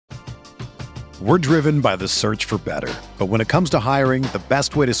We're driven by the search for better. But when it comes to hiring, the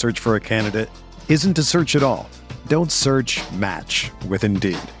best way to search for a candidate isn't to search at all. Don't search, match with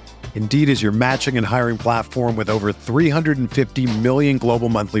Indeed. Indeed is your matching and hiring platform with over 350 million global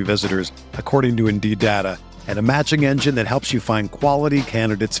monthly visitors, according to Indeed data, and a matching engine that helps you find quality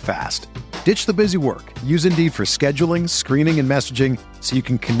candidates fast. Ditch the busy work. Use Indeed for scheduling, screening, and messaging so you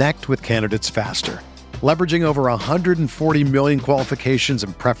can connect with candidates faster. Leveraging over 140 million qualifications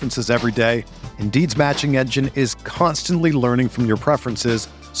and preferences every day, Indeed's matching engine is constantly learning from your preferences,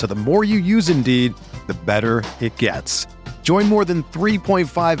 so the more you use Indeed, the better it gets. Join more than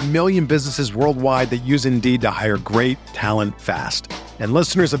 3.5 million businesses worldwide that use Indeed to hire great talent fast. And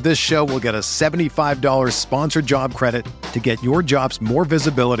listeners of this show will get a $75 sponsored job credit to get your jobs more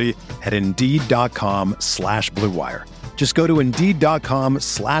visibility at Indeed.com/Blue Wire. Just go to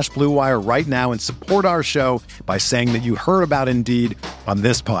Indeed.com/Blue Wire right now and support our show by saying that you heard about Indeed on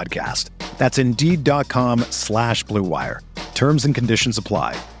this podcast. That's Indeed.com/Blue Wire. Terms and conditions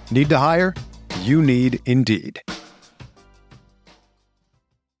apply. Need to hire? You need Indeed.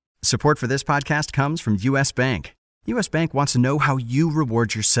 Support for this podcast comes from U.S. Bank. U.S. Bank wants to know how you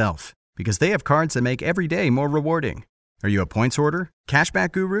reward yourself because they have cards that make every day more rewarding. Are you a points hoarder,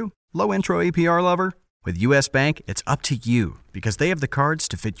 cashback guru, low intro APR lover? With U.S. Bank, it's up to you because they have the cards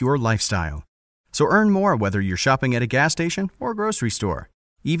to fit your lifestyle. So earn more whether you're shopping at a gas station or a grocery store,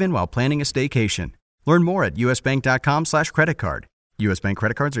 even while planning a staycation. Learn more at usbank.com/credit card. U.S. Bank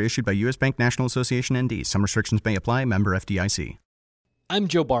credit cards are issued by U.S. Bank National Association ND. Some restrictions may apply. Member FDIC. I'm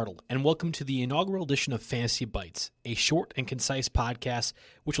Joe Bartle, and welcome to the inaugural edition of Fantasy Bites, a short and concise podcast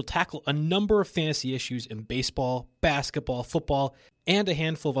which will tackle a number of fantasy issues in baseball, basketball, football, and a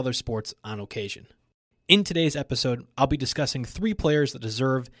handful of other sports on occasion. In today's episode, I'll be discussing 3 players that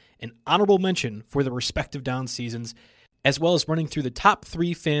deserve an honorable mention for their respective down seasons, as well as running through the top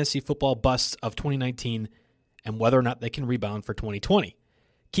 3 fantasy football busts of 2019 and whether or not they can rebound for 2020.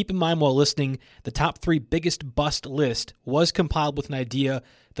 Keep in mind while listening, the top 3 biggest bust list was compiled with an idea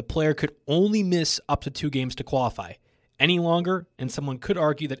the player could only miss up to 2 games to qualify. Any longer, and someone could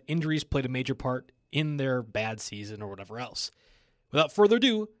argue that injuries played a major part in their bad season or whatever else. Without further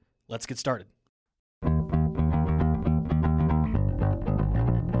ado, let's get started.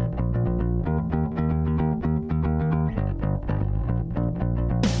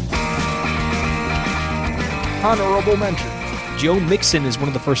 Honorable mention. Joe Mixon is one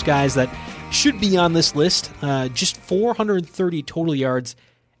of the first guys that should be on this list. Just 430 total yards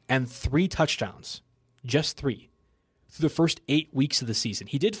and 3 touchdowns. Just 3. Through the first 8 weeks of the season.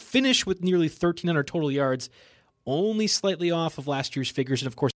 He did finish with nearly 1,300 total yards, only slightly off of last year's figures. And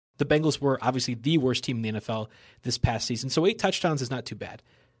of course, the Bengals were obviously the worst team in the NFL this past season. So 8 touchdowns is not too bad.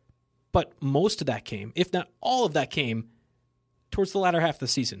 But most of that came, if not all of that came, towards the latter half of the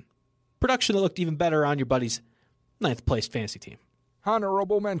season. Production that looked even better on your buddy's 9th place fantasy team.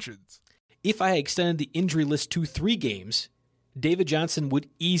 Honorable mentions. If I had extended the injury list to 3 games, David Johnson would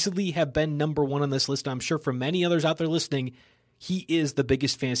easily have been number 1 on this list. I'm sure for many others out there listening, he is the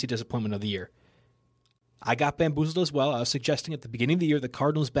biggest fantasy disappointment of the year. I got bamboozled as well. I was suggesting at the beginning of the year the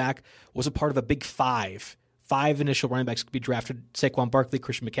Cardinals' back was a part of a big 5. 5 initial running backs could be drafted. Saquon Barkley,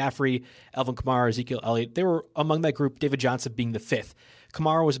 Christian McCaffrey, Alvin Kamara, Ezekiel Elliott. They were among that group, David Johnson being the 5th.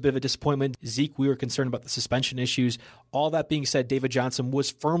 Kamara was a bit of a disappointment. Zeke, we were concerned about the suspension issues. All that being said, David Johnson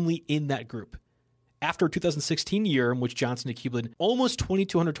was firmly in that group. After a 2016 year in which Johnson accumulated almost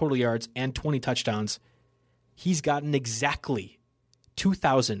 2,200 total yards and 20 touchdowns, he's gotten exactly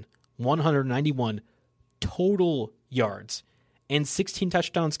 2,191 total yards and 16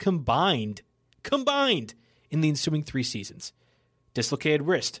 touchdowns combined in the ensuing 3 seasons. Dislocated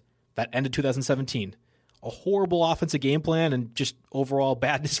wrist, that ended 2017. A horrible offensive game plan and just overall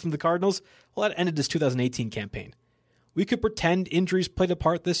badness from the Cardinals, well, that ended this 2018 campaign. We could pretend injuries played a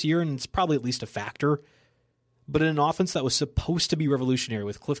part this year, and it's probably at least a factor. But in an offense that was supposed to be revolutionary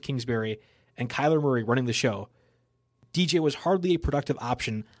with Cliff Kingsbury and Kyler Murray running the show, DJ was hardly a productive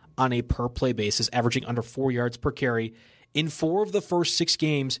option on a per-play basis, averaging under 4 yards per carry in 4 of the first 6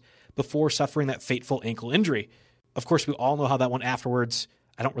 games before suffering that fateful ankle injury. Of course, we all know how that went afterwards.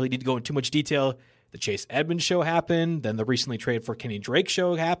 I don't really need to go into too much detail. The Chase Edmonds show happened, then the recently traded for Kenny Drake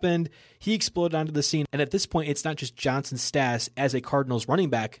show happened. He exploded onto the scene, and at this point, it's not just Johnson's status as a Cardinals running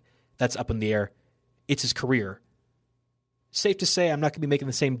back that's up in the air. It's his career. Safe to say I'm not going to be making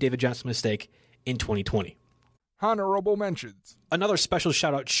the same David Johnson mistake in 2020. Honorable mentions. Another special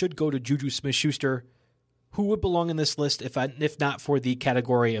shout-out should go to Juju Smith-Schuster, who would belong in this list if not for the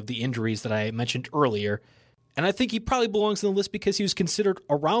category of the injuries that I mentioned earlier. And I think he probably belongs in the list because he was considered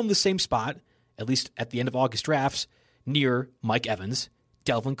around the same spot, at least at the end of August drafts, near Mike Evans,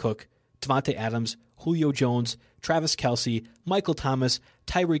 Dalvin Cook, Devontae Adams, Julio Jones, Travis Kelce, Michael Thomas,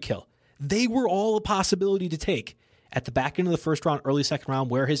 Tyreek Hill. They were all a possibility to take at the back end of the first round, early second round,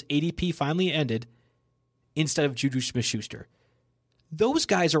 where his ADP finally ended, instead of Juju Smith-Schuster. Those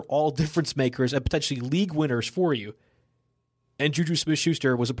guys are all difference makers and potentially league winners for you. And Juju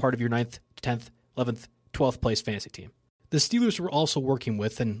Smith-Schuster was a part of your 9th, 10th, 11th, 12th place fantasy team. The Steelers were also working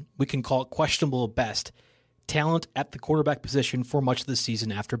with, and we can call it questionable at best, talent at the quarterback position for much of the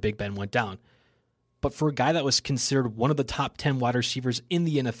season after Big Ben went down. But for a guy that was considered one of the top 10 wide receivers in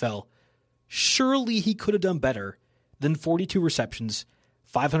the NFL, surely he could have done better than 42 receptions,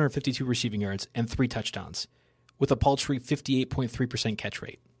 552 receiving yards, and 3 touchdowns, with a paltry 58.3% catch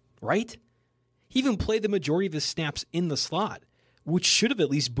rate, right? He even played the majority of his snaps in the slot, which should have at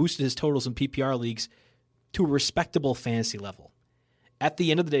least boosted his totals in PPR leagues to a respectable fantasy level. At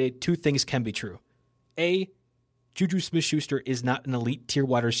the end of the day, 2 things can be true. A, Juju Smith-Schuster is not an elite tier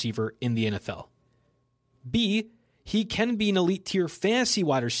wide receiver in the NFL. B, he can be an elite tier fantasy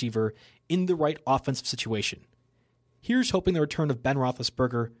wide receiver in the right offensive situation. Here's hoping the return of Ben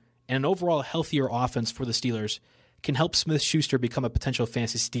Roethlisberger and an overall healthier offense for the Steelers can help Smith-Schuster become a potential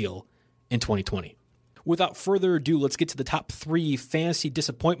fantasy steal in 2020. Without further ado, let's get to the top 3 fantasy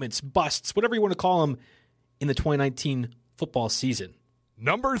disappointments, busts, whatever you want to call them, in the 2019 football season.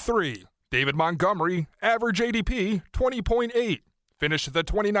 Number 3, David Montgomery, average ADP 20.8. Finished the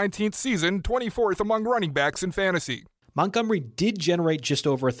 2019 season 24th among running backs in fantasy. Montgomery did generate just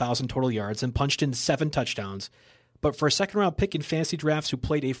over 1,000 total yards and punched in 7 touchdowns, but for a second-round pick in fantasy drafts who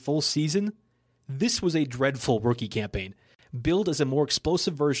played a full season, this was a dreadful rookie campaign. Billed as a more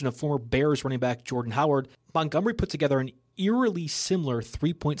explosive version of former Bears running back Jordan Howard, Montgomery put together an eerily similar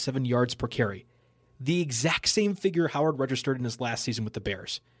 3.7 yards per carry, the exact same figure Howard registered in his last season with the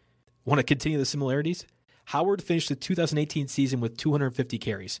Bears. Want to continue the similarities? Howard finished the 2018 season with 250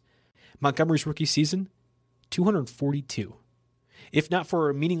 carries. Montgomery's rookie season, 242. If not for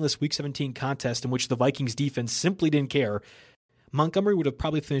a meaningless Week 17 contest in which the Vikings defense simply didn't care, Montgomery would have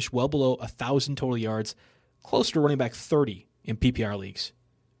probably finished well below 1,000 total yards, closer to running back 30 in PPR leagues.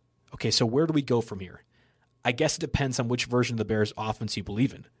 Okay, so where do we go from here? I guess it depends on which version of the Bears offense you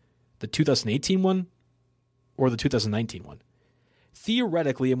believe in. The 2018 one or the 2019 one.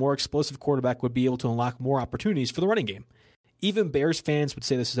 Theoretically, a more explosive quarterback would be able to unlock more opportunities for the running game. Even Bears fans would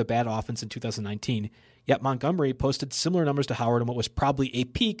say this is a bad offense in 2019, yet Montgomery posted similar numbers to Howard in what was probably a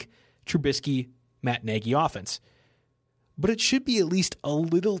peak Trubisky, Matt Nagy offense. But it should be at least a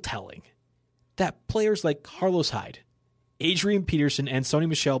little telling that players like Carlos Hyde, Adrian Peterson, and Sony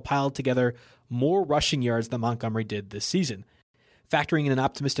Michel piled together more rushing yards than Montgomery did this season. Factoring in an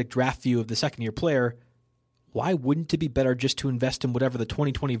optimistic draft view of the second-year player, why wouldn't it be better just to invest in whatever the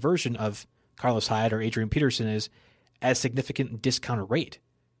 2020 version of Carlos Hyde or Adrian Peterson is at a significant discounted rate?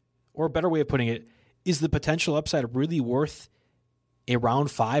 Or a better way of putting it, is the potential upside really worth a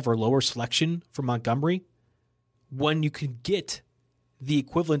round 5 or lower selection for Montgomery when you can get the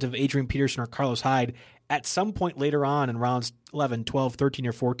equivalent of Adrian Peterson or Carlos Hyde at some point later on in rounds 11, 12, 13,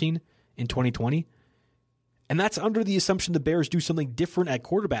 or 14 in 2020? And that's under the assumption the Bears do something different at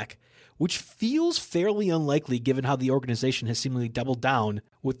quarterback, which feels fairly unlikely given how the organization has seemingly doubled down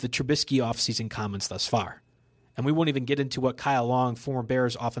with the Trubisky offseason comments thus far. And we won't even get into what Kyle Long, former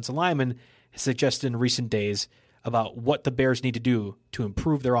Bears offensive lineman, has suggested in recent days about what the Bears need to do to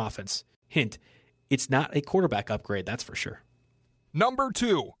improve their offense. Hint, it's not a quarterback upgrade, that's for sure. Number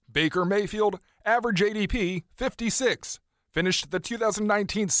 2, Baker Mayfield, average ADP 56. Finished the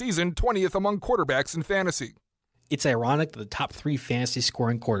 2019 season 20th among quarterbacks in fantasy. It's ironic that the top 3 fantasy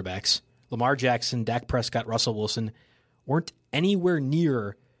scoring quarterbacks, Lamar Jackson, Dak Prescott, Russell Wilson, weren't anywhere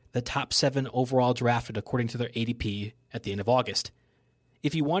near the top 7 overall drafted according to their ADP at the end of August.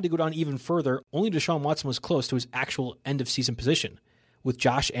 If you wanted to go down even further, only Deshaun Watson was close to his actual end-of-season position, with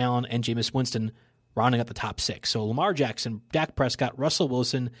Josh Allen and Jameis Winston rounding out the top 6. So Lamar Jackson, Dak Prescott, Russell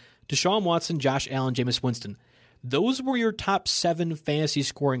Wilson, Deshaun Watson, Josh Allen, Jameis Winston. Those were your top 7 fantasy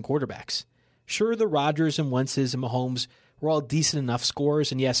scoring quarterbacks. Sure, the Rodgers and Wentz's and Mahomes were all decent enough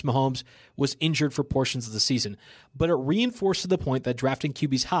scorers, and yes, Mahomes was injured for portions of the season, but it reinforces the point that drafting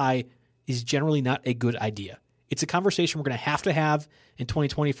QBs high is generally not a good idea. It's a conversation we're going to have in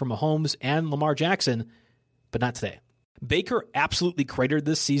 2020 for Mahomes and Lamar Jackson, but not today. Baker absolutely cratered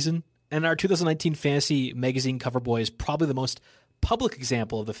this season, and our 2019 Fantasy Magazine cover boy is probably the most public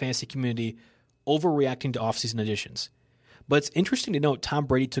example of the fantasy community overreacting to offseason additions. But it's interesting to note Tom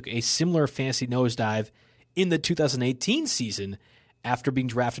Brady took a similar fantasy nosedive in the 2018 season after being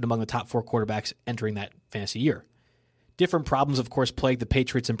drafted among the top 4 quarterbacks entering that fantasy year. Different problems, of course, plagued the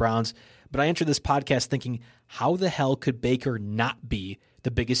Patriots and Browns, but I entered this podcast thinking, how the hell could Baker not be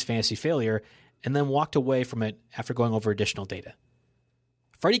the biggest fantasy failure, and then walked away from it after going over additional data.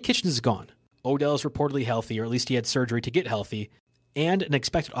 Freddie Kitchens is gone. Odell is reportedly healthy, or at least he had surgery to get healthy, and an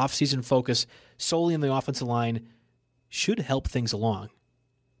expected offseason focus solely on the offensive line should help things along.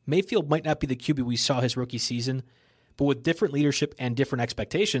 Mayfield might not be the QB we saw his rookie season, but with different leadership and different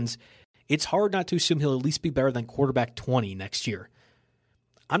expectations, it's hard not to assume he'll at least be better than quarterback 20 next year.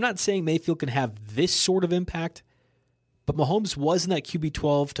 I'm not saying Mayfield can have this sort of impact, but Mahomes was in that QB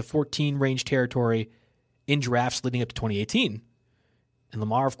 12 to 14 range territory in drafts leading up to 2018. And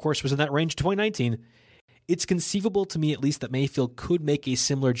Lamar, of course, was in that range in 2019. It's conceivable to me at least that Mayfield could make a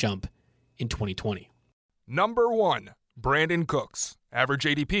similar jump in 2020. Number 1, Brandon Cooks. Average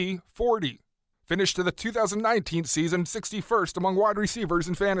ADP, 40. Finished the 2019 season 61st among wide receivers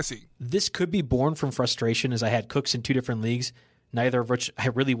in fantasy. This could be born from frustration as I had Cooks in 2 different leagues, neither of which I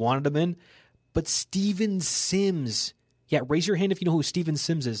really wanted him in. But Steven Sims, yeah, raise your hand if you know who Steven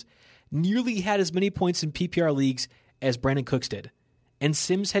Sims is, nearly had as many points in PPR leagues as Brandon Cooks did. And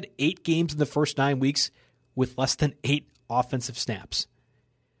Sims had 8 games in the first 9 weeks with less than 8 offensive snaps.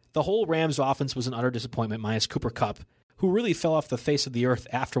 The whole Rams offense was an utter disappointment minus Cooper Kupp, who really fell off the face of the earth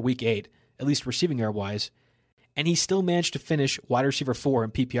after week 8, at least receiving yard-wise, and he still managed to finish wide receiver 4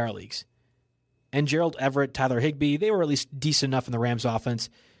 in PPR leagues. And Gerald Everett, Tyler Higbee, they were at least decent enough in the Rams offense,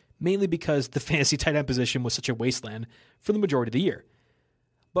 mainly because the fantasy tight end position was such a wasteland for the majority of the year.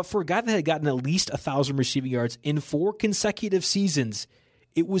 But for a guy that had gotten at least 1,000 receiving yards in 4 consecutive seasons,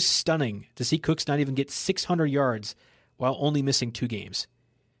 it was stunning to see Cooks not even get 600 yards while only missing 2 games.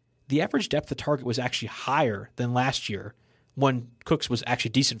 The average depth of target was actually higher than last year, when Cooks was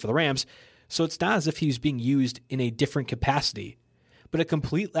actually decent for the Rams, so it's not as if he was being used in a different capacity. But a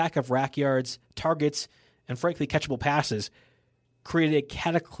complete lack of rack yards, targets, and frankly catchable passes created a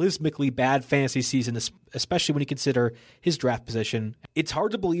cataclysmically bad fantasy season, especially when you consider his draft position. It's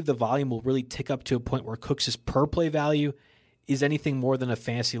hard to believe the volume will really tick up to a point where Cooks' per-play value is anything more than a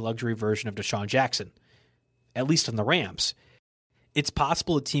fantasy luxury version of Deshaun Jackson, at least on the Rams. It's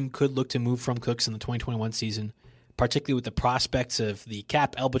possible a team could look to move from Cooks in the 2021 season, particularly with the prospects of the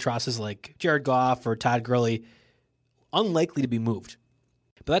cap albatrosses like Jared Goff or Todd Gurley, unlikely to be moved.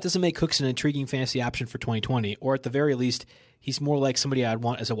 But that doesn't make Cooks an intriguing fantasy option for 2020, or at the very least, he's more like somebody I'd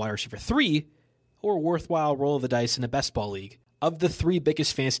want as a wide receiver 3, or a worthwhile roll of the dice in a best ball league. Of the 3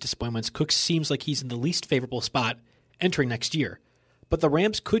 biggest fantasy disappointments, Cooks seems like he's in the least favorable spot entering next year. But the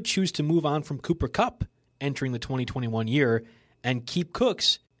Rams could choose to move on from Cooper Kupp entering the 2021 year and keep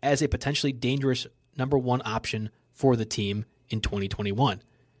Cooks as a potentially dangerous number 1 option for the team in 2021.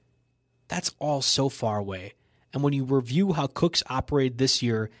 That's all so far away. And when you review how Cooks operated this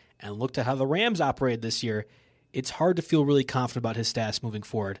year and looked at how the Rams operated this year, it's hard to feel really confident about his status moving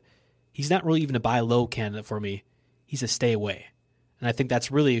forward. He's not really even a buy low candidate for me. He's a stay away. And I think that's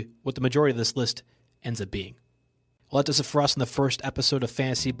really what the majority of this list ends up being. Well, that does it for us in the first episode of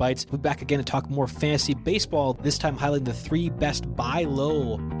Fantasy Bites. We'll be back again to talk more fantasy baseball, this time highlighting the 3 best buy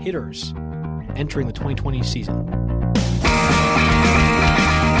low hitters entering the 2020 season.